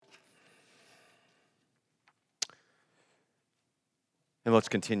And let's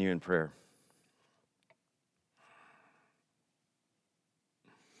continue in prayer.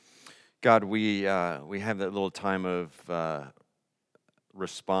 God, we have that little time of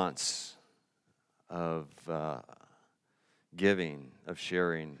response, of giving, of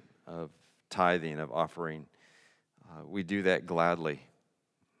sharing, of tithing, of offering. We do that gladly.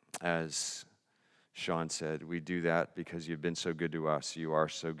 As Sean said, we do that because you've been so good to us. You are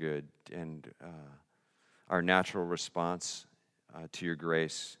so good. And our natural response to your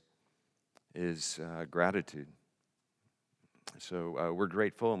grace is gratitude. So we're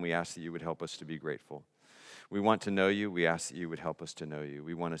grateful, and we ask that you would help us to be grateful. We want to know you. We ask that you would help us to know you.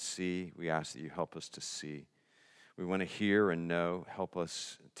 We want to see. We ask that you help us to see. We want to hear and know. Help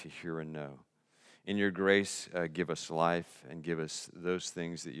us to hear and know. In your grace, give us life and give us those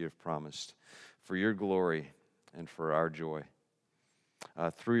things that you have promised for your glory and for our joy.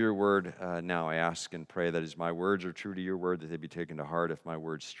 Through your word, now I ask and pray that as my words are true to your word, that they be taken to heart. If my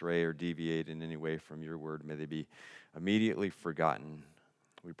words stray or deviate in any way from your word, may they be immediately forgotten.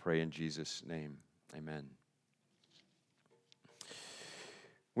 We pray in Jesus' name. Amen.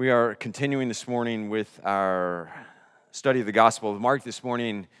 We are continuing this morning with our study of the Gospel of Mark. This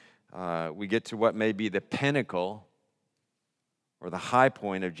morning, we get to what may be the pinnacle or the high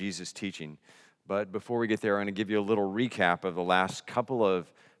point of Jesus' teaching. But before we get there, I'm going to give you a little recap of the last couple of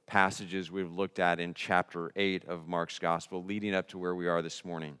passages we've looked at in chapter 8 of Mark's Gospel, leading up to where we are this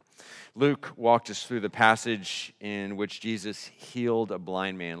morning. Luke walked us through the passage in which Jesus healed a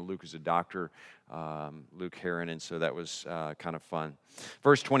blind man. Luke is a doctor, Luke Heron, and so that was kind of fun.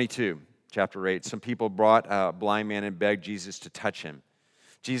 Verse 22, chapter 8, some people brought a blind man and begged Jesus to touch him.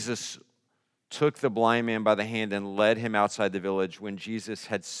 Jesus took the blind man by the hand and led him outside the village. When Jesus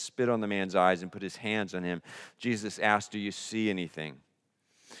had spit on the man's eyes and put his hands on him, Jesus asked, "Do you see anything?"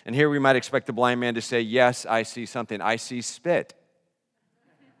 And here we might expect the blind man to say, "Yes, I see something. I see spit."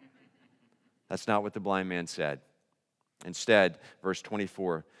 That's not what the blind man said. Instead, verse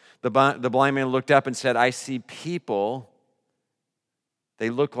 24, the blind man looked up and said, "I see people. They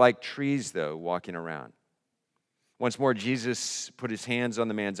look like trees, though, walking around." Once more, Jesus put his hands on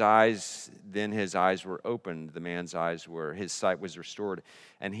the man's eyes. Then his eyes were opened. His sight was restored.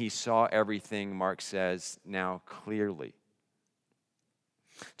 And he saw everything, Mark says, now clearly.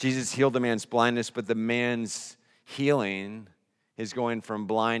 Jesus healed the man's blindness, but the man's healing, his going from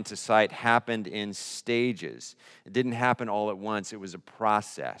blind to sight, happened in stages. It didn't happen all at once. It was a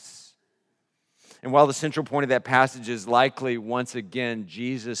process. And while the central point of that passage is likely, once again,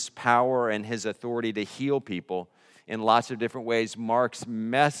 Jesus' power and his authority to heal people in lots of different ways, Mark's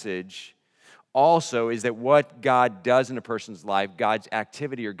message also is that what God does in a person's life, God's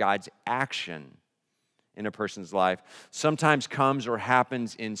activity or God's action in a person's life, sometimes comes or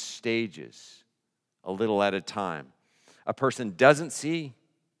happens in stages, a little at a time. A person doesn't see,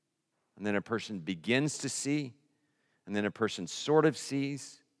 and then a person begins to see, and then a person sort of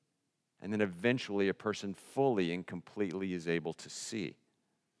sees, and then eventually a person fully and completely is able to see.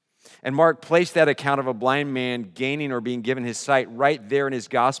 And Mark placed that account of a blind man gaining or being given his sight right there in his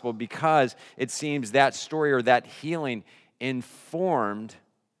gospel because it seems that story or that healing informed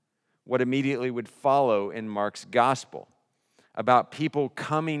what immediately would follow in Mark's gospel about people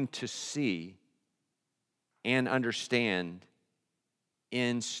coming to see and understand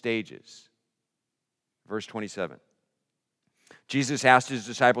in stages. Verse 27. Jesus asked his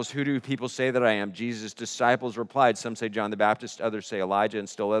disciples, "Who do people say that I am?" Jesus' disciples replied, "Some say John the Baptist, others say Elijah, and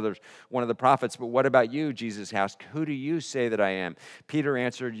still others one of the prophets. But what about you?" Jesus asked, "Who do you say that I am?" Peter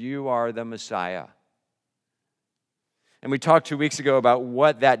answered, "You are the Messiah." And we talked 2 weeks ago about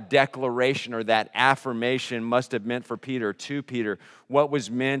what that declaration or that affirmation must have meant for Peter, to Peter, what was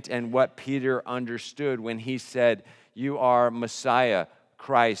meant and what Peter understood when he said, "You are Messiah,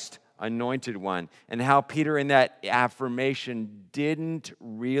 Christ, Anointed One," and how Peter in that affirmation didn't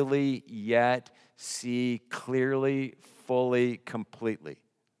really yet see clearly, fully, completely.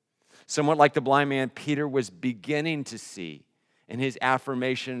 Somewhat like the blind man, Peter was beginning to see, and his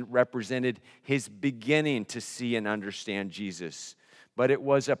affirmation represented his beginning to see and understand Jesus. But it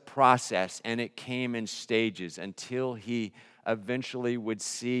was a process, and it came in stages until he eventually would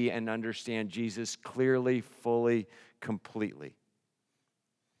see and understand Jesus clearly, fully, completely.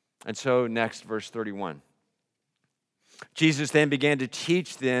 And so next, verse 31. Jesus then began to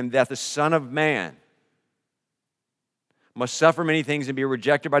teach them that the Son of Man must suffer many things and be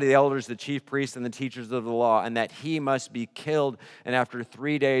rejected by the elders, the chief priests, and the teachers of the law, and that he must be killed and after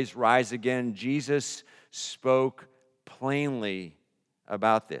 3 days rise again. Jesus spoke plainly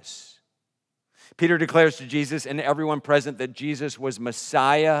about this. Peter declares to Jesus and everyone present that Jesus was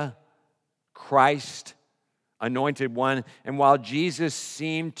Messiah, Christ, anointed one. And while Jesus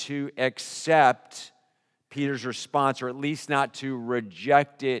seemed to accept Peter's response, or at least not to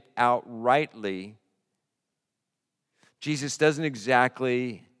reject it outrightly, Jesus doesn't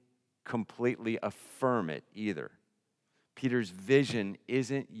exactly completely affirm it either. Peter's vision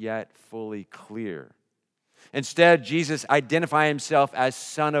isn't yet fully clear. Instead, Jesus identified himself as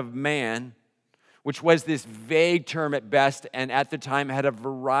Son of Man, which was this vague term at best, and at the time had a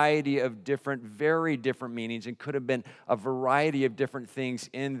variety of different, very different meanings, and could have been a variety of different things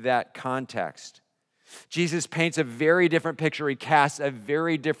in that context. Jesus paints a very different picture. He casts a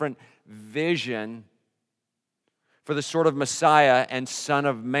very different vision for the sort of Messiah and Son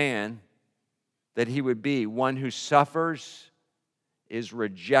of Man that he would be, one who suffers, is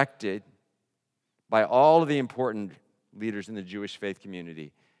rejected by all of the important leaders in the Jewish faith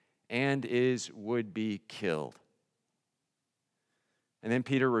community, and would be killed. And then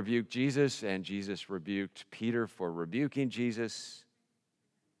Peter rebuked Jesus, and Jesus rebuked Peter for rebuking Jesus,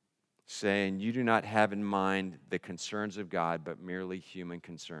 saying, "You do not have in mind the concerns of God, but merely human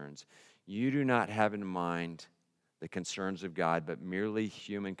concerns." You do not have in mind the concerns of God, but merely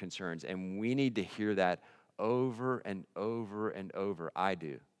human concerns. And we need to hear that over and over and over. I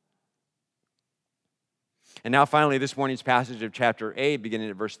do. And now finally, this morning's passage of chapter 8, beginning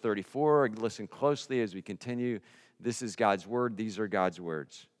at verse 34. Listen closely as we continue. This is God's word. These are God's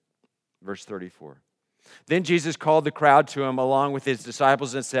words. Verse 34. Then Jesus called the crowd to him along with his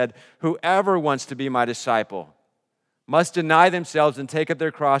disciples and said, "Whoever wants to be my disciple must deny themselves and take up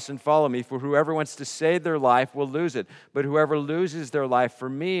their cross and follow me. For whoever wants to save their life will lose it. But whoever loses their life for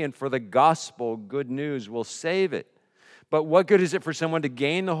me and for the gospel, good news, will save it. But what good is it for someone to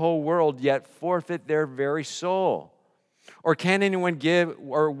gain the whole world yet forfeit their very soul? Or what can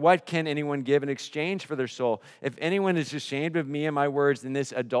anyone give in exchange for their soul? If anyone is ashamed of me and my words in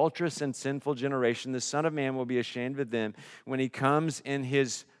this adulterous and sinful generation, the Son of Man will be ashamed of them when he comes in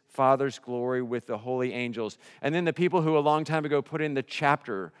his Father's glory with the holy angels." And then the people who a long time ago put in the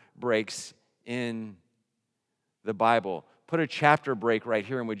chapter breaks in the Bible put a chapter break right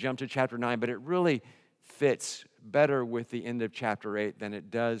here, and we jump to chapter 9, but it really fits better with the end of chapter 8 than it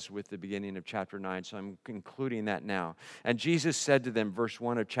does with the beginning of chapter 9, so I'm concluding that now. And Jesus said to them, verse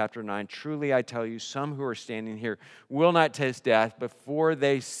 1 of chapter 9, "Truly I tell you, some who are standing here will not taste death before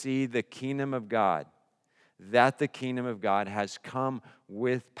they see the kingdom of God, that the kingdom of God has come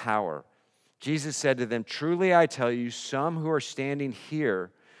with power." Jesus said to them, "Truly I tell you, some who are standing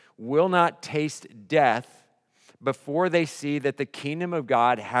here will not taste death before they see that the kingdom of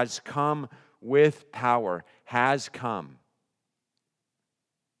God has come with power." Has come.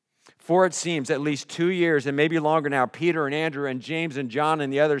 For it seems at least 2 years and maybe longer now, Peter and Andrew and James and John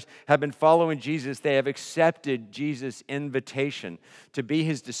and the others have been following Jesus. They have accepted Jesus' invitation to be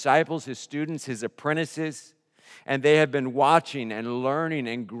his disciples, his students, his apprentices. And they have been watching and learning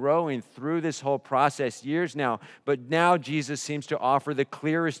and growing through this whole process years now. But now Jesus seems to offer the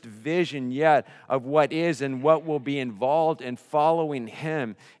clearest vision yet of what is and what will be involved in following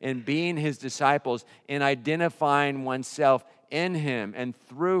him, in being his disciples, in identifying oneself in him and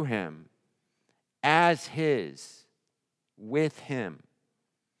through him as his, with him.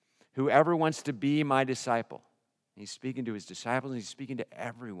 Whoever wants to be my disciple. He's speaking to his disciples and he's speaking to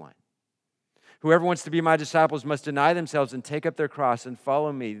everyone. Whoever wants to be my disciples must deny themselves and take up their cross and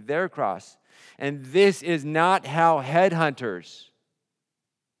follow me, their cross. And this is not how headhunters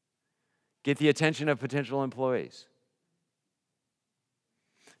get the attention of potential employees.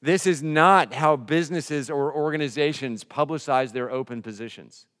 This is not how businesses or organizations publicize their open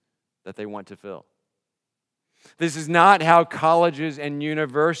positions that they want to fill. This is not how colleges and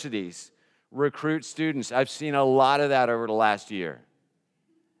universities recruit students. I've seen a lot of that over the last year.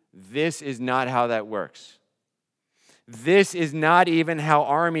 This is not how that works. This is not even how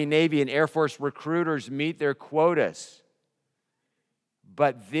Army, Navy, and Air Force recruiters meet their quotas.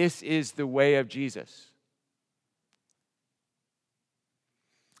 But this is the way of Jesus.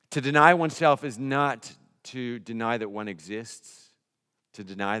 To deny oneself is not to deny that one exists, to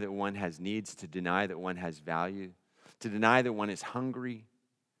deny that one has needs, to deny that one has value, to deny that one is hungry,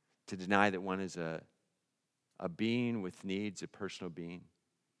 to deny that one is a being with needs, a personal being.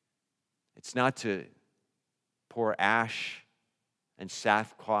 It's not to pour ash and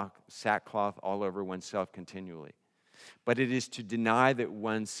sackcloth all over oneself continually, but it is to deny that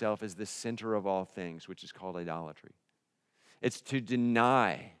oneself is the center of all things, which is called idolatry. It's to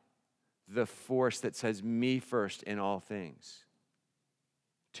deny the force that says me first in all things,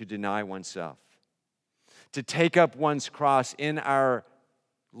 to deny oneself. To take up one's cross. In our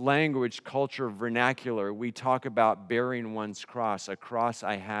language, culture, vernacular, we talk about bearing one's cross, a cross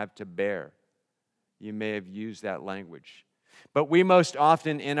I have to bear. You may have used that language. But we most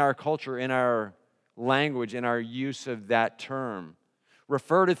often in our culture, in our language, in our use of that term,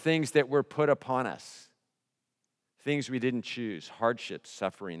 refer to things that were put upon us, things we didn't choose, hardships,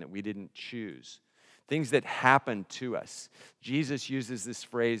 suffering that we didn't choose, things that happened to us. Jesus uses this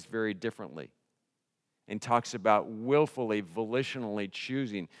phrase very differently and talks about willfully, volitionally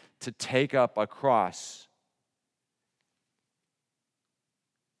choosing to take up a cross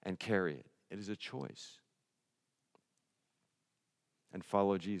and carry it. It is a choice. And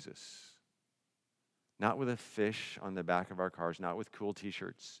follow Jesus. Not with a fish on the back of our cars, not with cool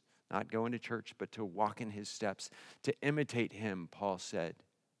t-shirts, not going to church, but to walk in his steps, to imitate him, Paul said.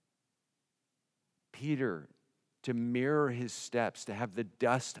 Peter, to mirror his steps, to have the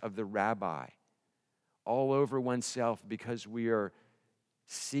dust of the rabbi all over oneself because we are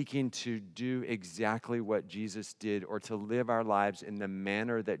seeking to do exactly what Jesus did or to live our lives in the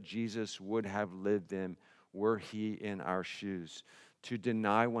manner that Jesus would have lived them were he in our shoes. To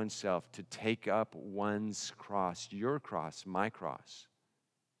deny oneself, to take up one's cross, your cross, my cross,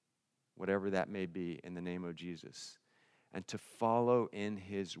 whatever that may be, in the name of Jesus, and to follow in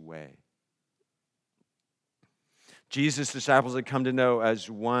his way. Jesus' disciples had come to know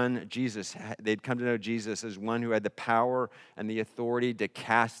they'd come to know Jesus as one who had the power and the authority to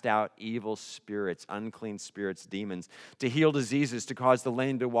cast out evil spirits, unclean spirits, demons, to heal diseases, to cause the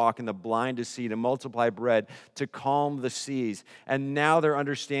lame to walk and the blind to see, to multiply bread, to calm the seas. And now they're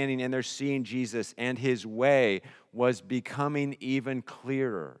understanding and they're seeing Jesus, and his way was becoming even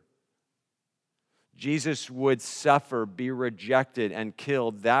clearer. Jesus would suffer, be rejected, and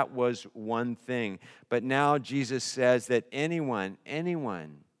killed. That was one thing. But now Jesus says that anyone,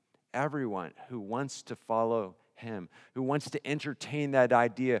 everyone who wants to follow him, who wants to entertain that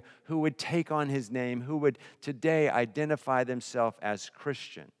idea, who would take on his name, who would today identify themselves as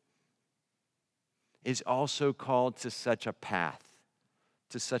Christian, is also called to such a path,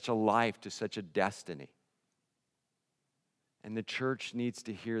 to such a life, to such a destiny. And the church needs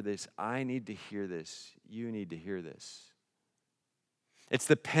to hear this. I need to hear this. You need to hear this. It's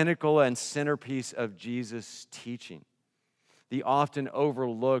the pinnacle and centerpiece of Jesus' teaching. The often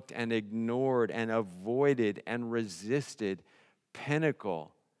overlooked and ignored and avoided and resisted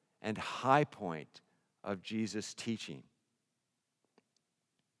pinnacle and high point of Jesus' teaching.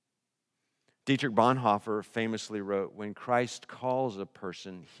 Dietrich Bonhoeffer famously wrote, "When Christ calls a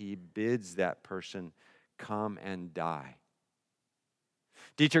person, he bids that person come and die."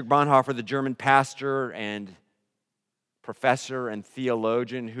 Dietrich Bonhoeffer, the German pastor and professor and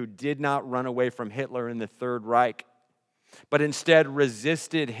theologian who did not run away from Hitler in the Third Reich, but instead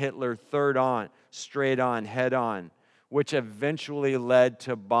resisted Hitler straight on, head on, which eventually led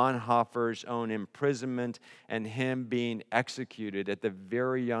to Bonhoeffer's own imprisonment and him being executed at the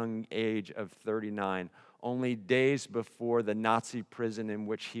very young age of 39, only days before the Nazi prison in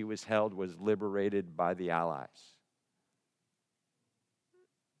which he was held was liberated by the Allies.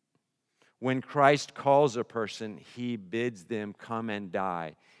 When Christ calls a person, he bids them come and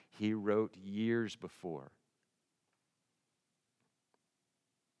die, he wrote years before.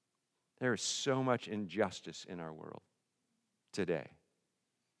 There is so much injustice in our world today.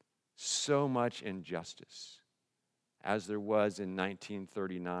 So much injustice, as there was in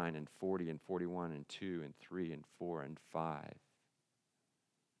 1939 and 40 and 41 and 2 and 3 and 4 and 5.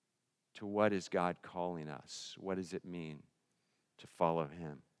 To what is God calling us? What does it mean to follow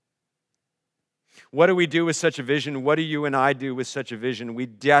him? What do we do with such a vision? What do you and I do with such a vision? We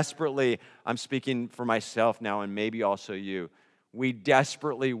desperately, I'm speaking for myself now and maybe also you, we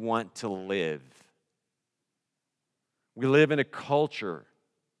desperately want to live. We live in a culture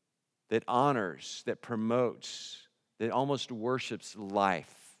that honors, that promotes, that almost worships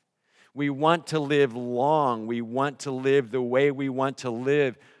life. We want to live long. We want to live the way we want to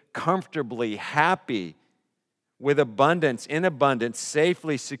live, comfortably, happy, with abundance, in abundance,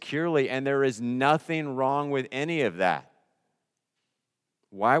 safely, securely, and there is nothing wrong with any of that.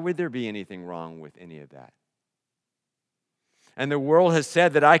 Why would there be anything wrong with any of that? And the world has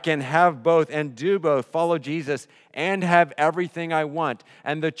said that I can have both and do both, follow Jesus and have everything I want.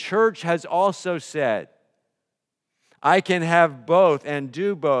 And the church has also said, I can have both and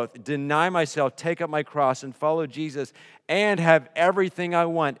do both, deny myself, take up my cross and follow Jesus and have everything I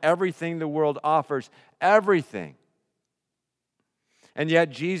want, everything the world offers, everything. And yet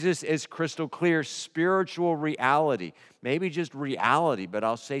Jesus is crystal clear, spiritual reality, maybe just reality, but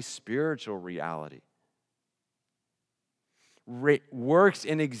I'll say spiritual reality, works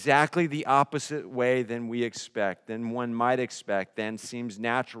in exactly the opposite way than we expect, than one might expect, than seems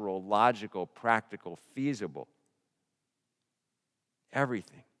natural, logical, practical, feasible.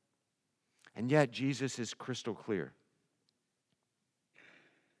 Everything. And yet Jesus is crystal clear.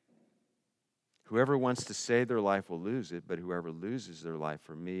 Whoever wants to save their life will lose it, but whoever loses their life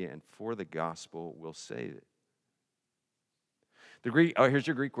for me and for the gospel will save it. Here's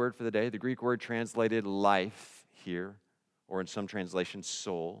your Greek word for the day. The Greek word translated life here, or in some translations,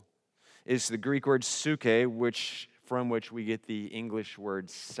 soul, is the Greek word suke, from which we get the English word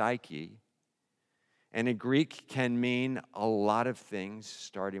psyche. And in Greek can mean a lot of things,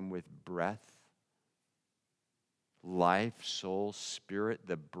 starting with breath, life, soul, spirit,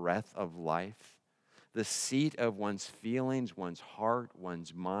 the breath of life, the seat of one's feelings, one's heart,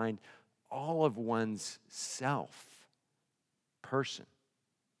 one's mind, all of one's self, person.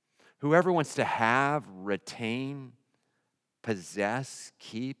 Whoever wants to have, retain, possess,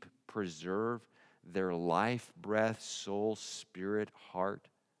 keep, preserve their life, breath, soul, spirit, heart,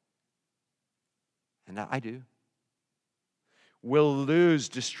 and I do, will lose,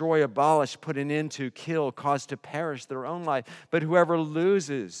 destroy, abolish, put an end to, kill, cause to perish their own life. But whoever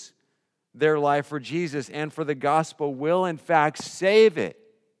loses their life for Jesus and for the gospel will in fact save it.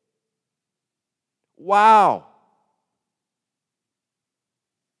 Wow.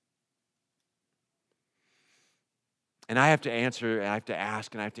 And I have to ask,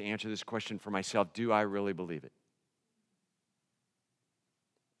 and I have to answer this question for myself. Do I really believe it?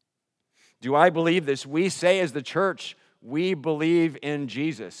 Do I believe this? We say as the church, we believe in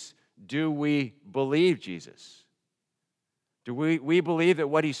Jesus. Do we believe Jesus? Do we believe that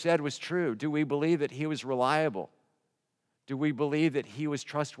what he said was true? Do we believe that he was reliable? Do we believe that he was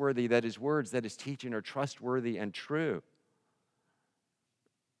trustworthy, that his words, that his teaching are trustworthy and true?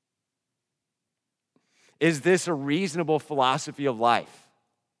 Is this a reasonable philosophy of life?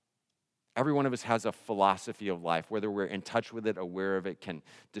 Every one of us has a philosophy of life, whether we're in touch with it, aware of it, can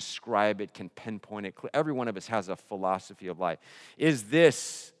describe it, can pinpoint it. Every one of us has a philosophy of life. Is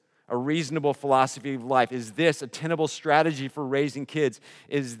this a reasonable philosophy of life? Is this a tenable strategy for raising kids?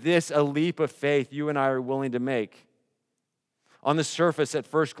 Is this a leap of faith you and I are willing to make? On the surface, at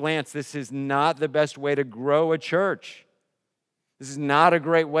first glance, this is not the best way to grow a church. This is not a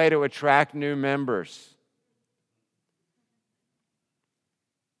great way to attract new members.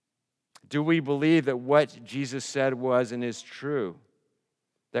 Do we believe that what Jesus said was and is true?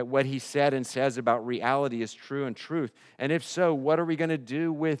 That what he said and says about reality is true and truth? And if so, what are we going to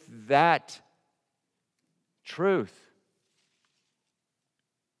do with that truth?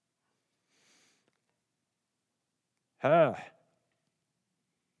 There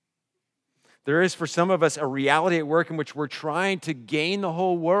is for some of us a reality at work in which we're trying to gain the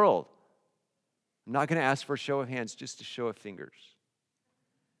whole world. I'm not going to ask for a show of hands, just a show of fingers.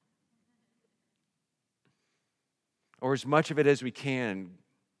 Or as much of it as we can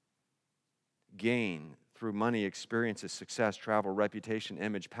gain through money, experiences, success, travel, reputation,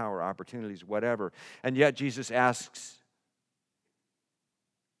 image, power, opportunities, whatever. And yet Jesus asks,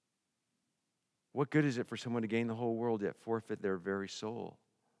 what good is it for someone to gain the whole world yet forfeit their very soul?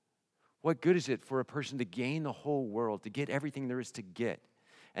 What good is it for a person to gain the whole world, to get everything there is to get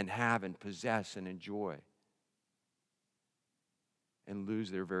and have and possess and enjoy, and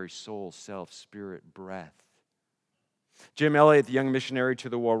lose their very soul, self, spirit, breath? Jim Elliot, the young missionary to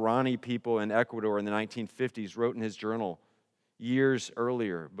the Waorani people in Ecuador in the 1950s, wrote in his journal years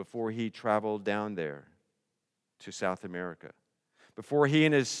earlier, before he traveled down there to South America, before he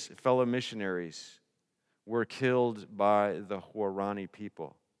and his fellow missionaries were killed by the Waorani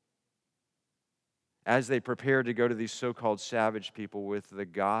people, as they prepared to go to these so-called savage people with the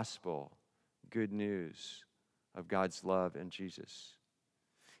gospel, good news of God's love and Jesus.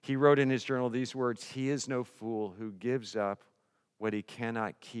 He wrote in his journal these words: "He is no fool who gives up what he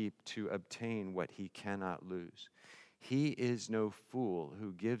cannot keep to obtain what he cannot lose." He is no fool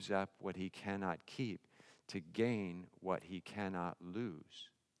who gives up what he cannot keep to gain what he cannot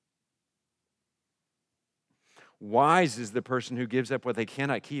lose. Wise is the person who gives up what they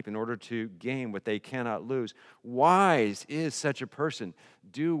cannot keep in order to gain what they cannot lose. Wise is such a person.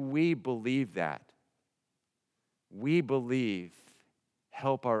 Do we believe that? We believe,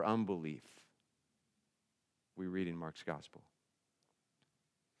 help our unbelief, we read in Mark's gospel.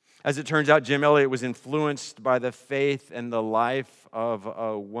 As it turns out, Jim Elliot was influenced by the faith and the life of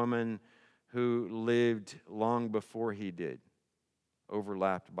a woman who lived long before he did,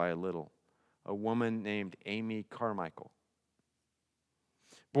 overlapped by a little. A woman named Amy Carmichael.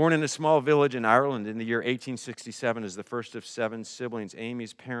 Born in a small village in Ireland in the year 1867 as the first of 7 siblings,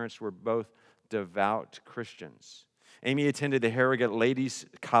 Amy's parents were both devout Christians. Amy attended the Harrogate Ladies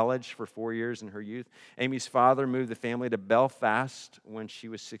College for 4 years in her youth. Amy's father moved the family to Belfast when she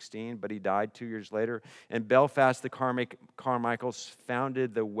was 16, but he died 2 years later. In Belfast, the Carmichaels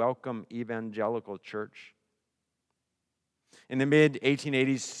founded the Welcome Evangelical Church. In the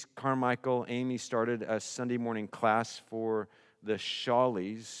mid-1880s, Amy started a Sunday morning class for the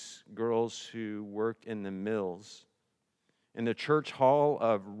Shawleys, girls who worked in the mills, in the church hall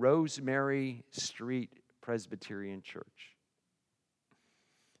of Rosemary Street Presbyterian Church.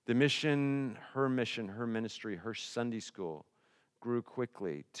 Her ministry, her Sunday school grew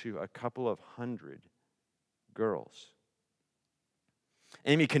quickly to a couple of hundred girls.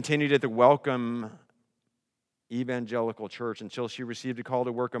 Amy continued at the Welcome Evangelical Church until she received a call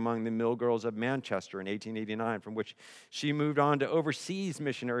to work among the Mill Girls of Manchester in 1889, from which she moved on to overseas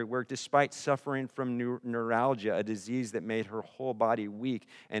missionary work despite suffering from neuralgia, a disease that made her whole body weak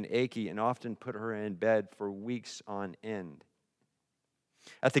and achy and often put her in bed for weeks on end.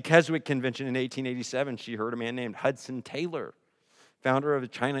 At the Keswick Convention in 1887, she heard a man named Hudson Taylor, founder of the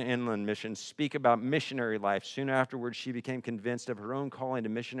China Inland Mission, speak about missionary life. Soon afterwards, she became convinced of her own calling to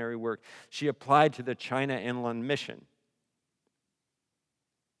missionary work. She applied to the China Inland Mission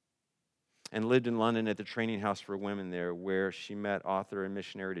and lived in London at the training house for women there, where she met author and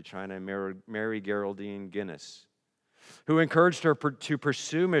missionary to China, Mary Geraldine Guinness, who encouraged her to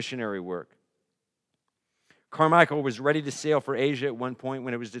pursue missionary work. Carmichael was ready to sail for Asia at one point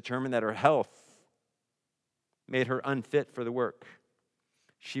when it was determined that her health made her unfit for the work.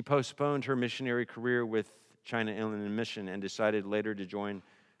 She postponed her missionary career with China Inland Mission and decided later to join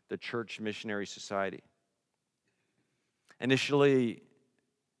the Church Missionary Society. Initially,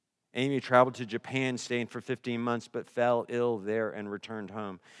 Amy traveled to Japan, staying for 15 months, but fell ill there and returned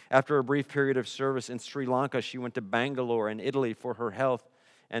home. After a brief period of service in Sri Lanka, she went to Bangalore in Italy for her health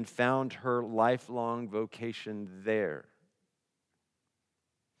and found her lifelong vocation there.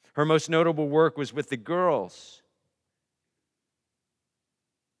 Her most notable work was with the girls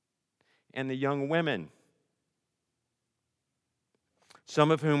and the young women,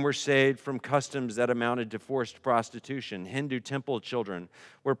 some of whom were saved from customs that amounted to forced prostitution. Hindu temple children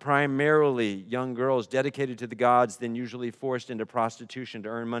were primarily young girls dedicated to the gods, then usually forced into prostitution to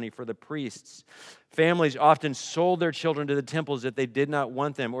earn money for the priests. Families often sold their children to the temples if they did not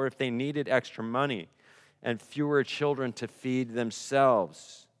want them or if they needed extra money and fewer children to feed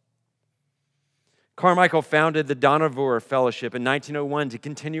themselves. Carmichael founded the Dohnavur Fellowship in 1901 to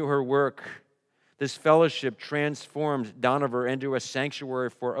continue her work. This fellowship transformed Dohnavur into a sanctuary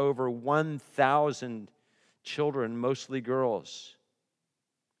for over 1,000 children, mostly girls,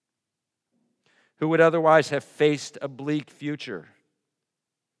 who would otherwise have faced a bleak future.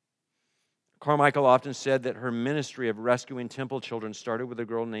 Carmichael often said that her ministry of rescuing temple children started with a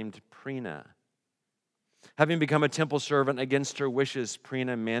girl named Preena. Having become a temple servant against her wishes,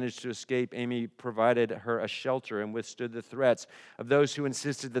 Preena managed to escape. Amy provided her a shelter and withstood the threats of those who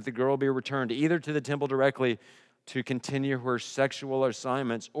insisted that the girl be returned either to the temple directly to continue her sexual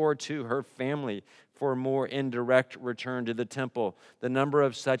assignments or to her family for a more indirect return to the temple. The number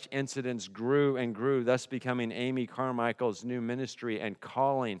of such incidents grew and grew, thus becoming Amy Carmichael's new ministry and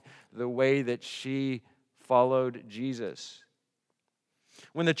calling, the way that she followed Jesus.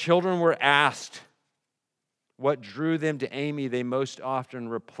 When the children were asked what drew them to Amy, they most often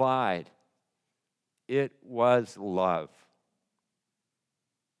replied, "It was love.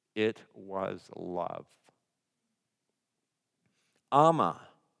 It was love." Amma,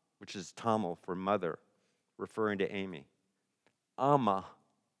 which is Tamil for mother, referring to Amy. Amma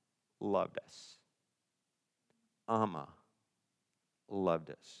loved us. Amma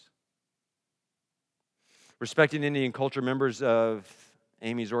loved us. Respected Indian culture, members of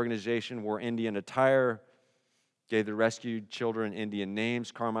Amy's organization wore Indian attire, gave the rescued children Indian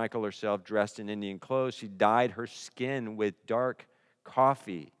names. Carmichael herself dressed in Indian clothes. She dyed her skin with dark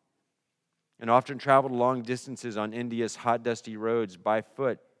coffee and often traveled long distances on India's hot, dusty roads by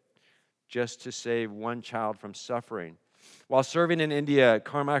foot just to save one child from suffering. While serving in India,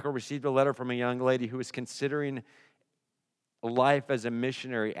 Carmichael received a letter from a young lady who was considering life as a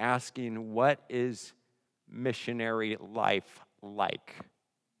missionary, asking, "What is missionary life like?"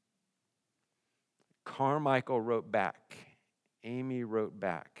 Carmichael wrote back, Amy wrote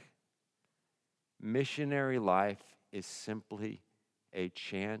back, "Missionary life is simply a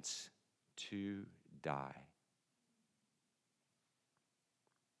chance to die."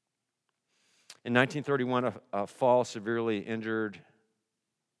 In 1931, a fall severely injured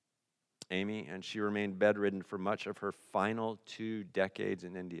Amy, and she remained bedridden for much of her final 2 decades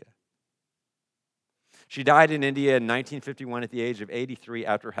in India. She died in India in 1951 at the age of 83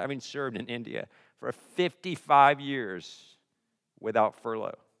 after having served in India for 55 years without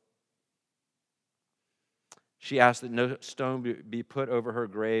furlough. She asked that no stone be put over her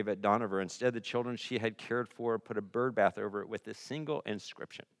grave at Dohnavur. Instead, the children she had cared for put a bird bath over it with a single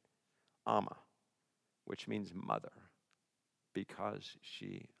inscription, Amma, which means mother, because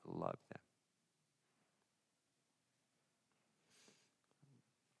she loved them.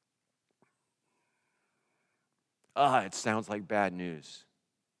 It sounds like bad news.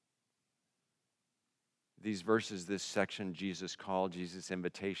 These verses, this section, Jesus' call, Jesus'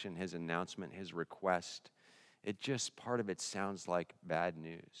 invitation, his announcement, his request, part of it sounds like bad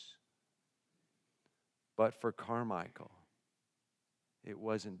news. But for Carmichael, it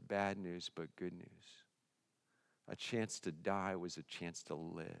wasn't bad news, but good news. A chance to die was a chance to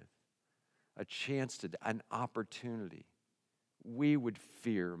live. An opportunity we would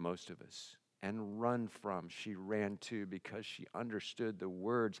fear, most of us, and run from. She ran to because she understood the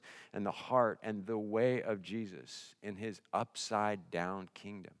words and the heart and the way of Jesus in his upside down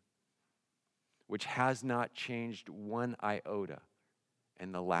kingdom, which has not changed one iota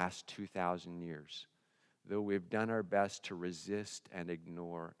in the last 2,000 years, though we've done our best to resist and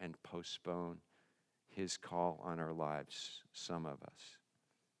ignore and postpone his call on our lives, some of us.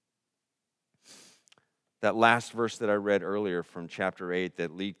 That last verse that I read earlier from chapter 8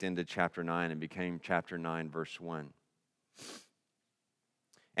 that leaked into chapter 9 and became chapter 9, verse 1.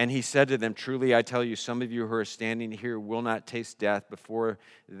 And he said to them, truly I tell you, some of you who are standing here will not taste death before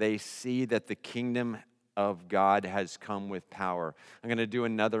they see that the kingdom of God has come with power. I'm going to do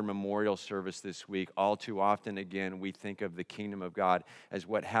another memorial service this week. All too often, again, we think of the kingdom of God as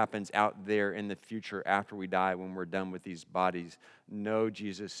what happens out there in the future after we die when we're done with these bodies. No,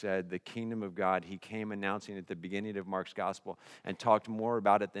 Jesus said, the kingdom of God, he came announcing at the beginning of Mark's gospel and talked more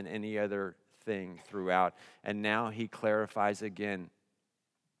about it than any other thing throughout. And now he clarifies again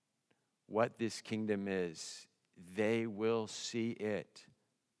what this kingdom is. They will see it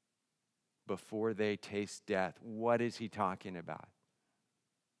before they taste death. What is he talking about?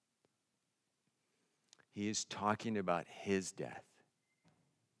 He is talking about his death.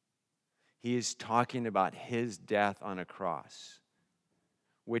 He is talking about his death on a cross,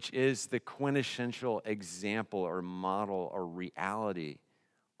 which is the quintessential example or model or reality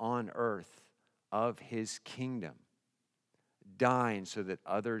on earth of his kingdom, dying so that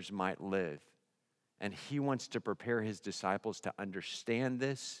others might live. And he wants to prepare his disciples to understand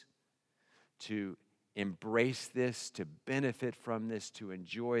this, to embrace this, to benefit from this, to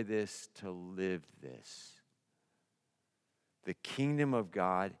enjoy this, to live this. The kingdom of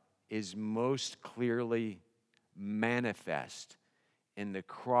God is most clearly manifest in the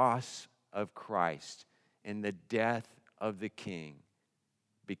cross of Christ, in the death of the King,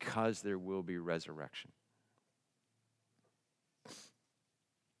 because there will be resurrection.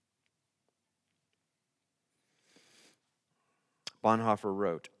 Bonhoeffer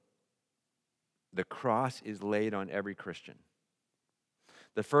wrote, the cross is laid on every Christian.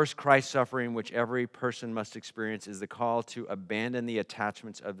 The first Christ suffering which every person must experience is the call to abandon the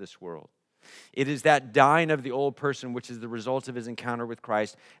attachments of this world. It is that dying of the old person which is the result of his encounter with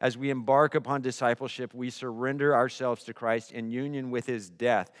Christ. As we embark upon discipleship, we surrender ourselves to Christ in union with his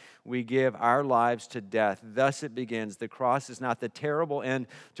death. We give our lives to death. Thus it begins. The cross is not the terrible end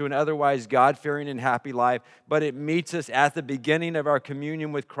to an otherwise God-fearing and happy life, but it meets us at the beginning of our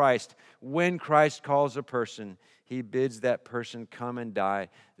communion with Christ. When Christ calls a person, he bids that person come and die.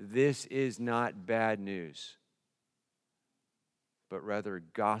 This is not bad news, but rather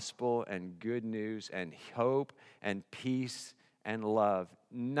gospel and good news and hope and peace and love,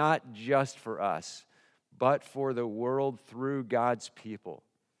 not just for us, but for the world through God's people,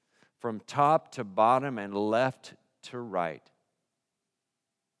 from top to bottom and left to right.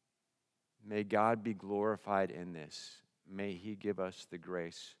 May God be glorified in this. May he give us the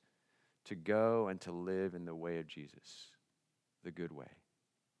grace to go and to live in the way of Jesus, the good way.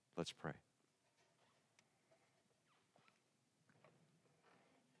 Let's pray.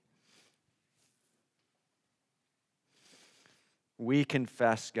 We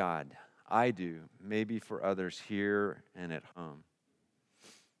confess, God, I do, maybe for others here and at home,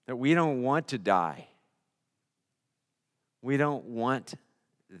 that we don't want to die. We don't want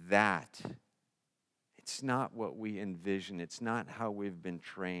that. It's not what we envision. It's not how we've been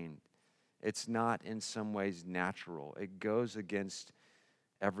trained. It's not in some ways natural. It goes against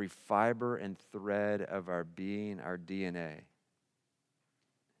every fiber and thread of our being, our DNA.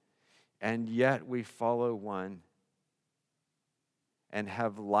 And yet we follow one and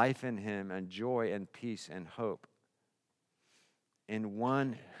have life in him and joy and peace and hope in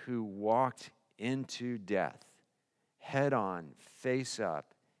one who walked into death, head on, face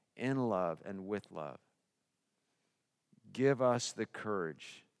up, in love and with love. Give us the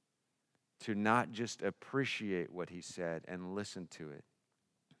courage to not just appreciate what he said and listen to it,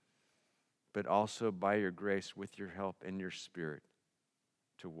 but also by your grace, with your help and your Spirit,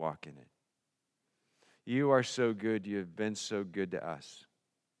 to walk in it. You are so good. You have been so good to us.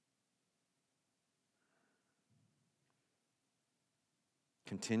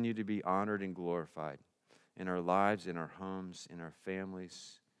 Continue to be honored and glorified in our lives, in our homes, in our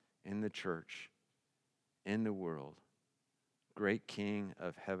families, in the church, in the world. Great King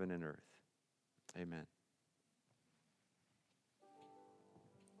of heaven and earth. Amen.